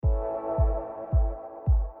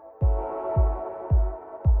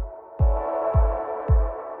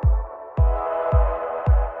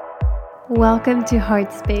Welcome to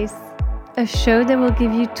Heart Space, a show that will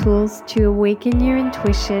give you tools to awaken your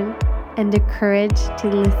intuition and the courage to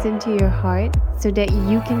listen to your heart so that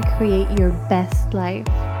you can create your best life.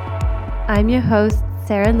 I'm your host,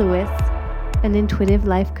 Sarah Lewis, an intuitive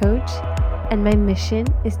life coach, and my mission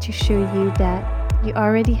is to show you that you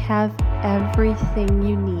already have everything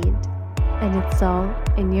you need, and it's all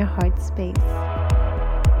in your heart space.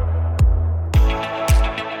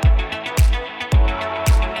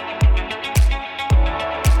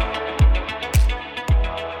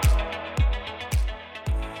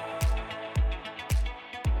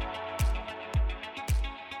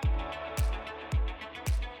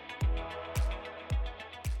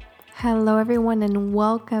 Hello everyone and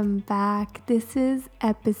welcome back. This is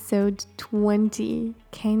episode 20.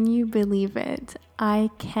 Can you believe it? I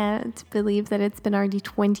can't believe that it's been already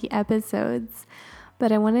 20 episodes.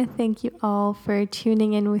 But I want to thank you all for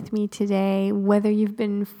tuning in with me today, whether you've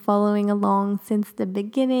been following along since the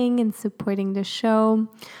beginning and supporting the show,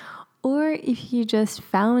 or if you just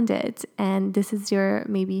found it and this is your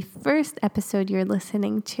maybe first episode you're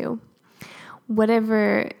listening to.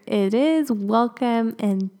 Whatever it is, welcome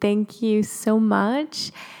and thank you so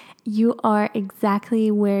much. You are exactly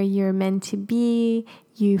where you're meant to be.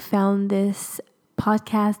 You found this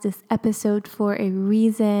podcast, this episode for a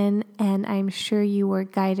reason, and I'm sure you were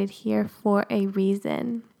guided here for a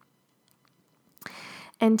reason.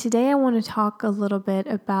 And today I want to talk a little bit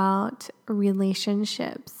about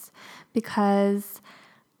relationships because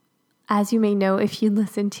as you may know, if you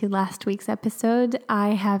listened to last week's episode, I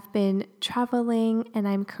have been traveling and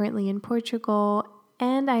I'm currently in Portugal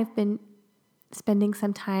and I've been spending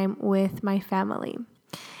some time with my family.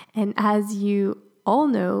 And as you all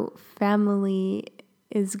know, family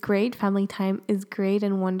is great. Family time is great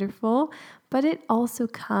and wonderful, but it also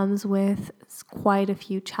comes with quite a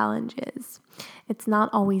few challenges. It's not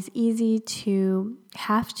always easy to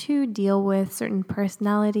have to deal with certain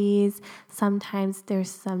personalities. Sometimes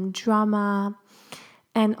there's some drama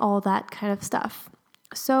and all that kind of stuff.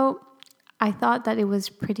 So I thought that it was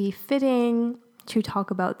pretty fitting to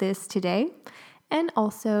talk about this today. And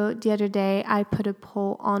also the other day I put a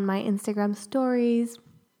poll on my Instagram stories.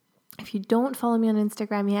 If you don't follow me on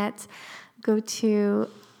Instagram yet, go to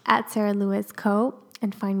 @SarahLewisCo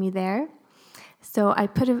and find me there. So I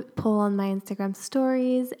put a poll on my Instagram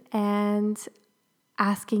stories and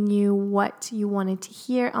asking you what you wanted to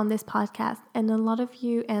hear on this podcast. And a lot of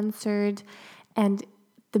you answered, and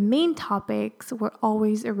the main topics were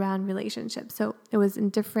always around relationships. So it was in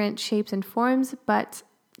different shapes and forms, but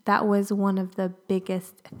that was one of the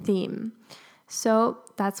biggest theme. So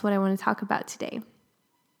that's what I want to talk about today.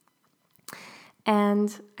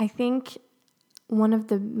 And I think one of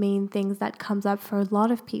the main things that comes up for a lot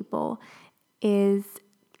of people is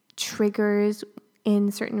triggers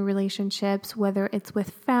in certain relationships, whether it's with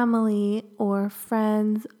family or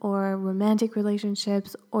friends or romantic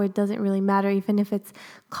relationships, or it doesn't really matter, even if it's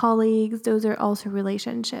colleagues, those are also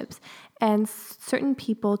relationships. And certain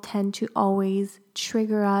people tend to always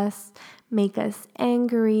trigger us, make us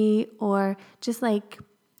angry, or just like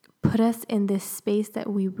put us in this space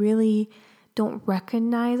that we really don't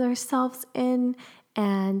recognize ourselves in,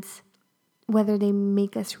 and whether they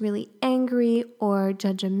make us really angry or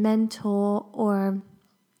judgmental or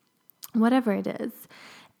whatever it is.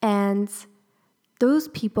 And those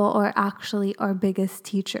people are actually our biggest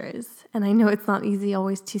teachers. And I know it's not easy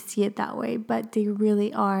always to see it that way, but they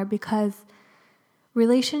really are, because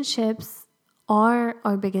relationships are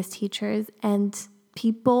our biggest teachers and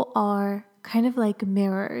people are kind of like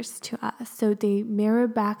mirrors to us. So they mirror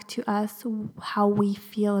back to us how we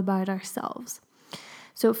feel about ourselves.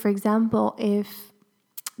 So for example, if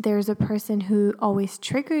there's a person who always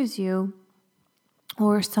triggers you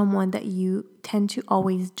or someone that you tend to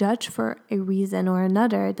always judge for a reason or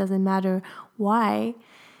another, it doesn't matter why,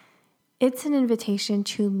 it's an invitation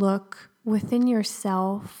to look within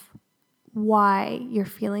yourself why you're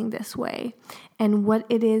feeling this way and what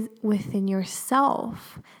it is within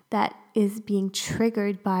yourself that is being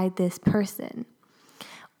triggered by this person,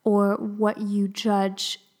 or what you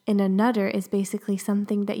judge in another is basically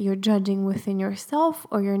something that you're judging within yourself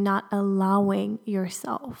or you're not allowing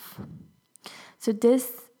yourself. So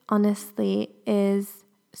this honestly is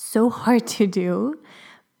so hard to do,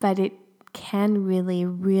 but it can really,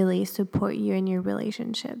 really support you in your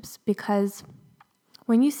relationships, because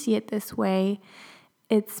when you see it this way,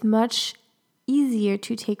 it's much easier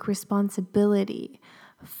to take responsibility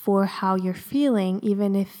for how you're feeling,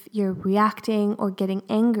 even if you're reacting or getting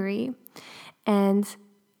angry. And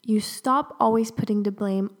you stop always putting the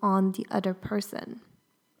blame on the other person.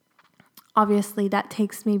 Obviously, that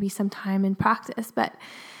takes maybe some time and practice, but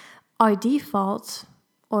our default,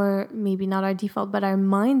 or maybe not our default, but our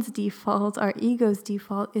mind's default, our ego's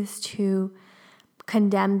default is to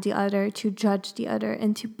condemn the other, to judge the other,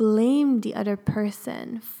 and to blame the other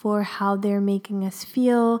person for how they're making us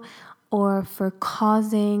feel or for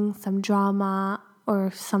causing some drama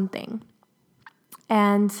or something.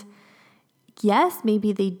 And yes,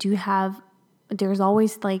 maybe they do have, there's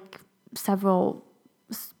always like several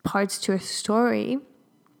parts to a story,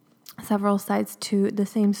 several sides to the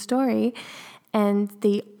same story, and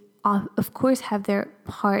they of course have their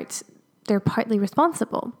part, they're partly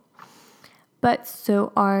responsible, but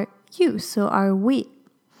so are you, so are we.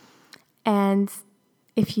 And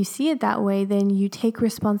if you see it that way, then you take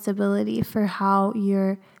responsibility for how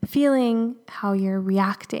you're feeling, how you're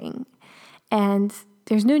reacting, and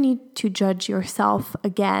there's no need to judge yourself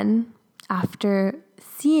again after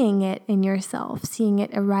seeing it in yourself, seeing it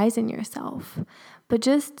arise in yourself, but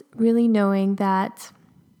just really knowing that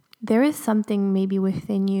there is something maybe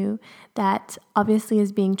within you that obviously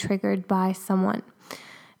is being triggered by someone.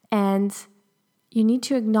 And you need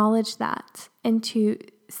to acknowledge that and to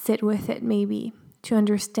sit with it, maybe to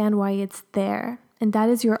understand why it's there. And that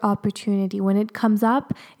is your opportunity. When it comes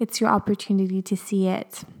up, it's your opportunity to see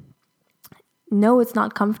it. No, it's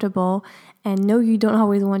not comfortable. And no, you don't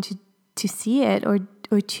always want to see it or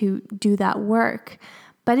to do that work.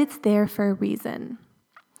 But it's there for a reason.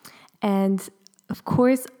 And of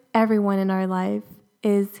course, everyone in our life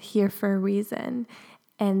is here for a reason.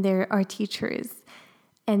 And they're our teachers.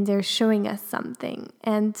 And they're showing us something.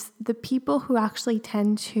 And the people who actually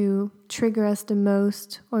tend to trigger us the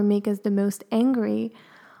most or make us the most angry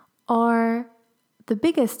are the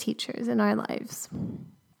biggest teachers in our lives.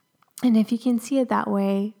 And if you can see it that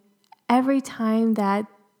way, every time that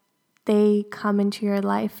they come into your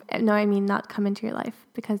life, no, I mean not come into your life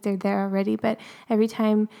because they're there already, but every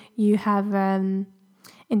time you have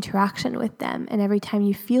interaction with them, and every time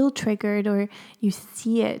you feel triggered or you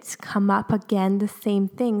see it come up again, the same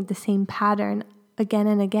thing, the same pattern again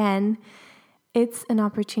and again, it's an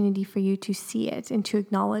opportunity for you to see it and to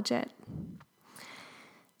acknowledge it.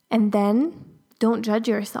 And then don't judge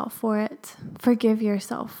yourself for it. Forgive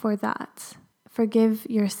yourself for that. Forgive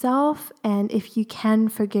yourself, and if you can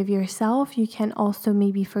forgive yourself, you can also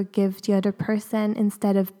maybe forgive the other person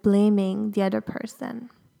instead of blaming the other person.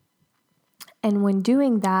 And when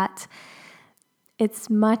doing that, it's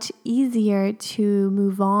much easier to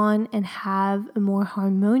move on and have a more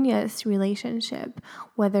harmonious relationship,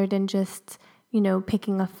 rather than just,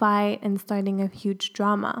 picking a fight and starting a huge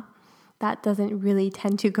drama. That doesn't really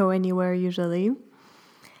tend to go anywhere usually.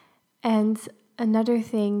 And another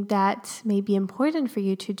thing that may be important for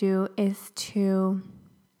you to do is to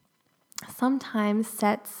sometimes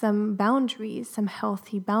set some boundaries, some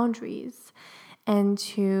healthy boundaries, and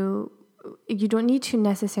you don't need to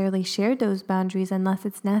necessarily share those boundaries unless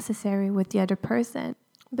it's necessary with the other person,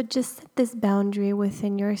 but just set this boundary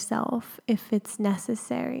within yourself if it's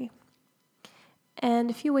necessary.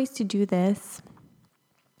 And a few ways to do this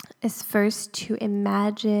is first to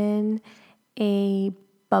imagine a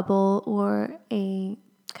bubble or a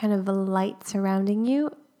kind of a light surrounding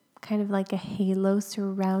you, kind of like a halo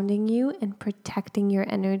surrounding you and protecting your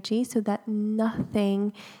energy so that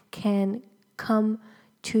nothing can come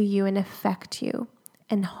to you and affect you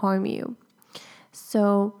and harm you.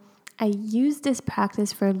 So I used this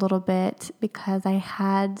practice for a little bit because I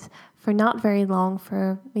had, for not very long,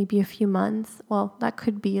 for maybe a few months, well, that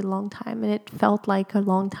could be a long time, and it felt like a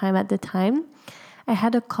long time at the time. I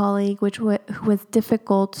had a colleague who was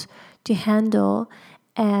difficult to handle,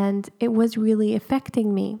 and it was really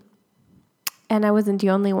affecting me. And I wasn't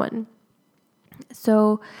the only one.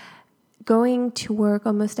 So going to work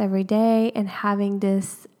almost every day and having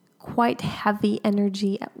this quite heavy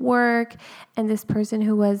energy at work, and this person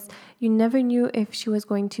you never knew if she was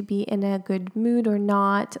going to be in a good mood or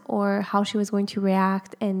not, or how she was going to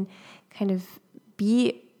react and kind of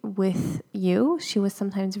be with you. She was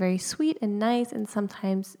sometimes very sweet and nice and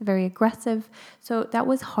sometimes very aggressive. So that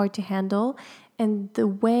was hard to handle. And the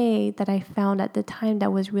way that I found at the time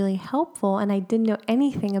that was really helpful, and I didn't know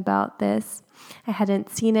anything about this, I hadn't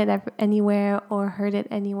seen it anywhere or heard it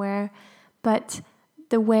anywhere, but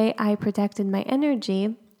the way I protected my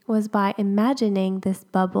energy was by imagining this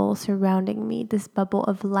bubble surrounding me, this bubble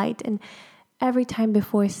of light. And every time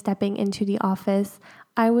before stepping into the office,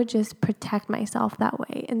 I would just protect myself that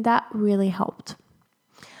way. And that really helped.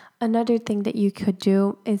 Another thing that you could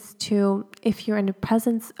do is to, if you're in the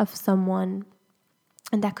presence of someone,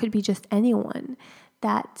 and that could be just anyone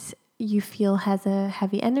that you feel has a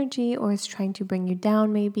heavy energy or is trying to bring you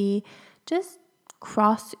down, maybe just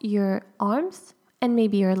cross your arms and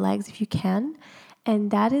maybe your legs if you can,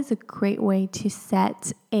 And that is a great way to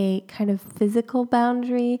set a kind of physical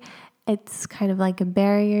boundary. It's kind of like a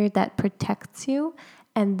barrier that protects you,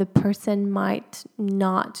 and the person might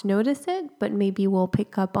not notice it, but maybe will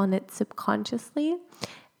pick up on it subconsciously.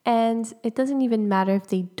 And it doesn't even matter if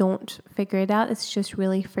they don't figure it out. It's just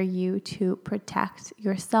really for you to protect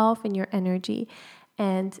yourself and your energy.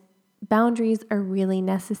 And boundaries are really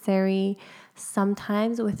necessary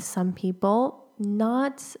sometimes with some people,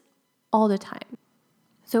 not all the time.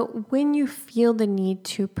 So when you feel the need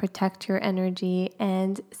to protect your energy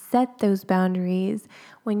and set those boundaries,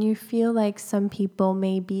 when you feel like some people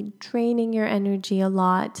may be draining your energy a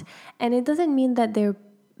lot, and it doesn't mean that they're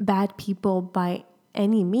bad people by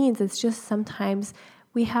any means, it's just sometimes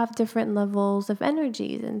we have different levels of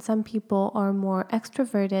energies, and some people are more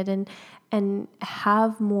extroverted and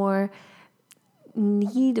have more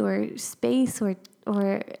need or space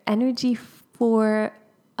or energy for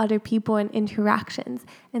other people and interactions,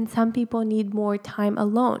 and some people need more time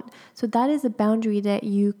alone. So that is a boundary that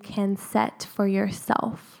you can set for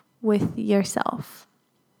yourself with yourself.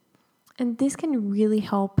 And this can really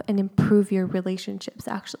help and improve your relationships,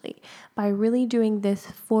 actually, by really doing this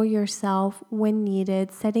for yourself when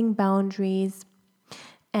needed, setting boundaries.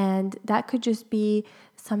 And that could just be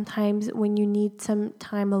sometimes when you need some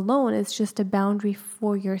time alone, it's just a boundary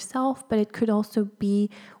for yourself, but it could also be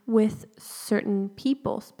with certain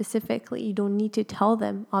people specifically. You don't need to tell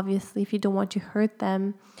them, obviously, if you don't want to hurt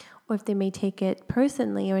them or if they may take it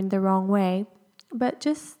personally or in the wrong way. But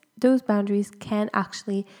just those boundaries can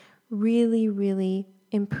actually really, really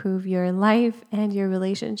improve your life and your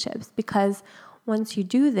relationships, because once you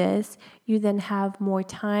do this, you then have more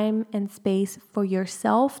time and space for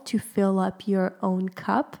yourself to fill up your own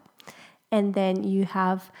cup. And then you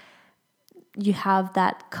have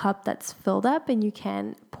that cup that's filled up, and you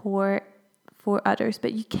can pour for others,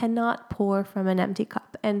 but you cannot pour from an empty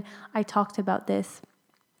cup. And I talked about this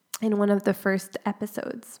in one of the first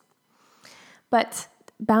episodes. But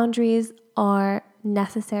boundaries are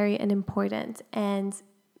necessary and important, and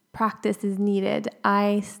practice is needed.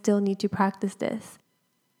 I still need to practice this.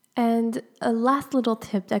 And a last little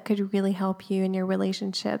tip that could really help you in your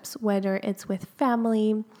relationships, whether it's with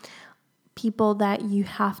family, people that you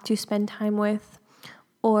have to spend time with,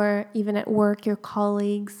 or even at work, your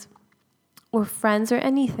colleagues, or friends, or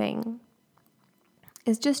anything,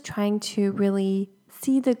 is just trying to really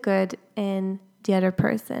see the good in the other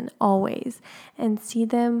person always, and see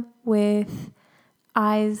them with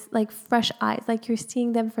eyes, like fresh eyes, like you're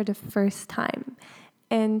seeing them for the first time,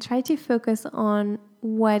 and try to focus on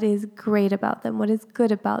what is great about them, what is good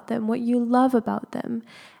about them, what you love about them,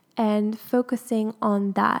 and focusing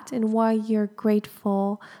on that and why you're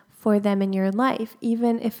grateful for them in your life,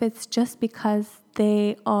 even if it's just because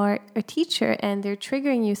they are a teacher and they're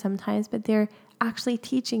triggering you sometimes, but they're actually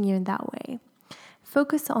teaching you in that way.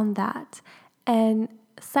 Focus on that and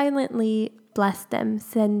silently bless them,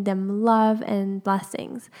 send them love and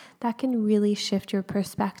blessings. That can really shift your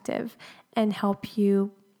perspective and help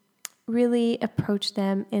you really approach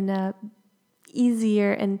them in a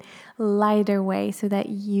easier and lighter way, so that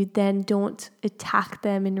you then don't attack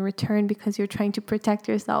them in return because you're trying to protect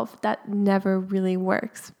yourself. That never really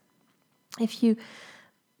works. If you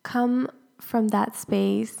come from that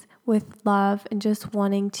space with love and just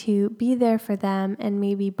wanting to be there for them and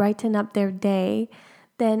maybe brighten up their day,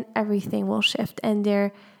 then everything will shift, and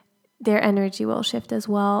their energy will shift as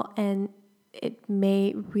well, and it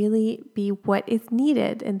may really be what is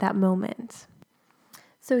needed in that moment.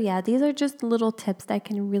 So yeah, these are just little tips that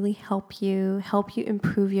can really help you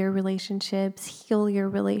improve your relationships, heal your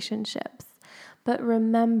relationships. But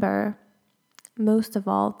remember, most of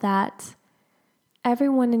all, that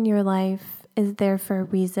everyone in your life is there for a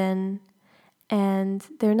reason, and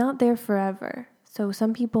they're not there forever. So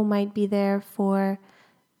some people might be there for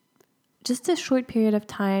just a short period of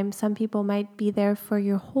time. Some people might be there for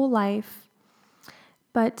your whole life.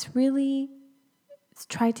 But really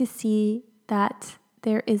try to see that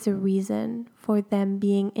there is a reason for them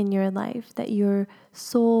being in your life, that your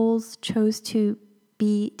souls chose to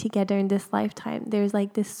be together in this lifetime. There's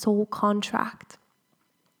like this soul contract.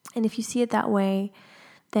 And if you see it that way,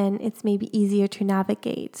 then it's maybe easier to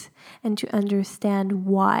navigate and to understand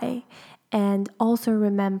why. And also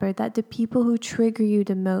remember that the people who trigger you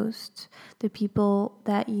the most, the people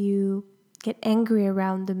that you get angry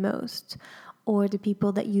around the most, or the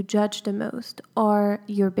people that you judge the most, are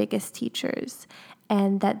your biggest teachers,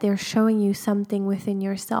 and that they're showing you something within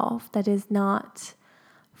yourself that is not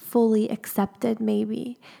fully accepted,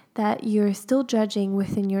 maybe, that you're still judging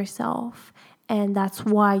within yourself. And that's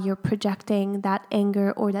why you're projecting that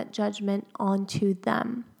anger or that judgment onto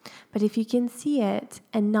them. But if you can see it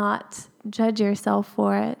and not judge yourself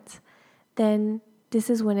for it, then this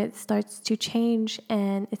is when it starts to change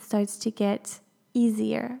and it starts to get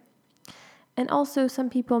easier. And also, some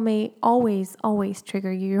people may always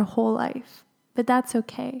trigger you your whole life, but that's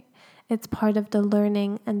okay. It's part of the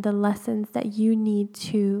learning and the lessons that you need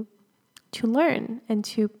to learn and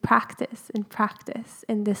to practice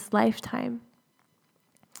in this lifetime.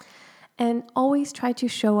 And always try to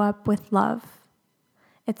show up with love.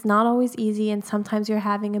 It's not always easy, and sometimes you're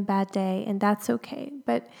having a bad day, and that's okay.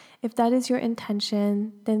 But if that is your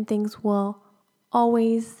intention, then things will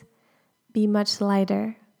always be much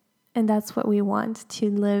lighter. And that's what we want,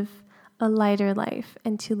 to live a lighter life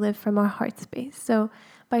and to live from our heart space. So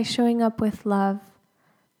by showing up with love,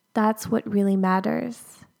 that's what really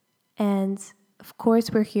matters. And of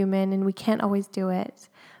course, we're human and we can't always do it,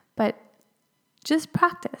 but just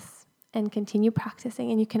practice and continue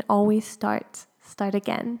practicing, and you can always start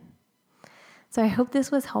again. So I hope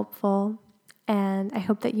this was helpful, and I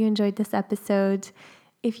hope that you enjoyed this episode.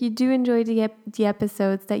 If you do enjoy the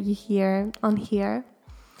episodes that you hear on here,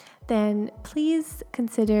 then please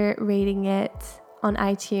consider rating it on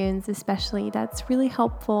iTunes especially. That's really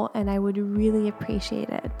helpful, and I would really appreciate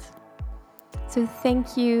it. So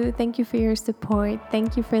thank you for your support.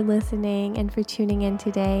 Thank you for listening and for tuning in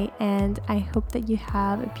today. And I hope that you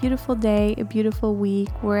have a beautiful day, a beautiful week,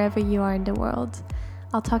 wherever you are in the world.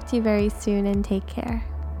 I'll talk to you very soon, and take care.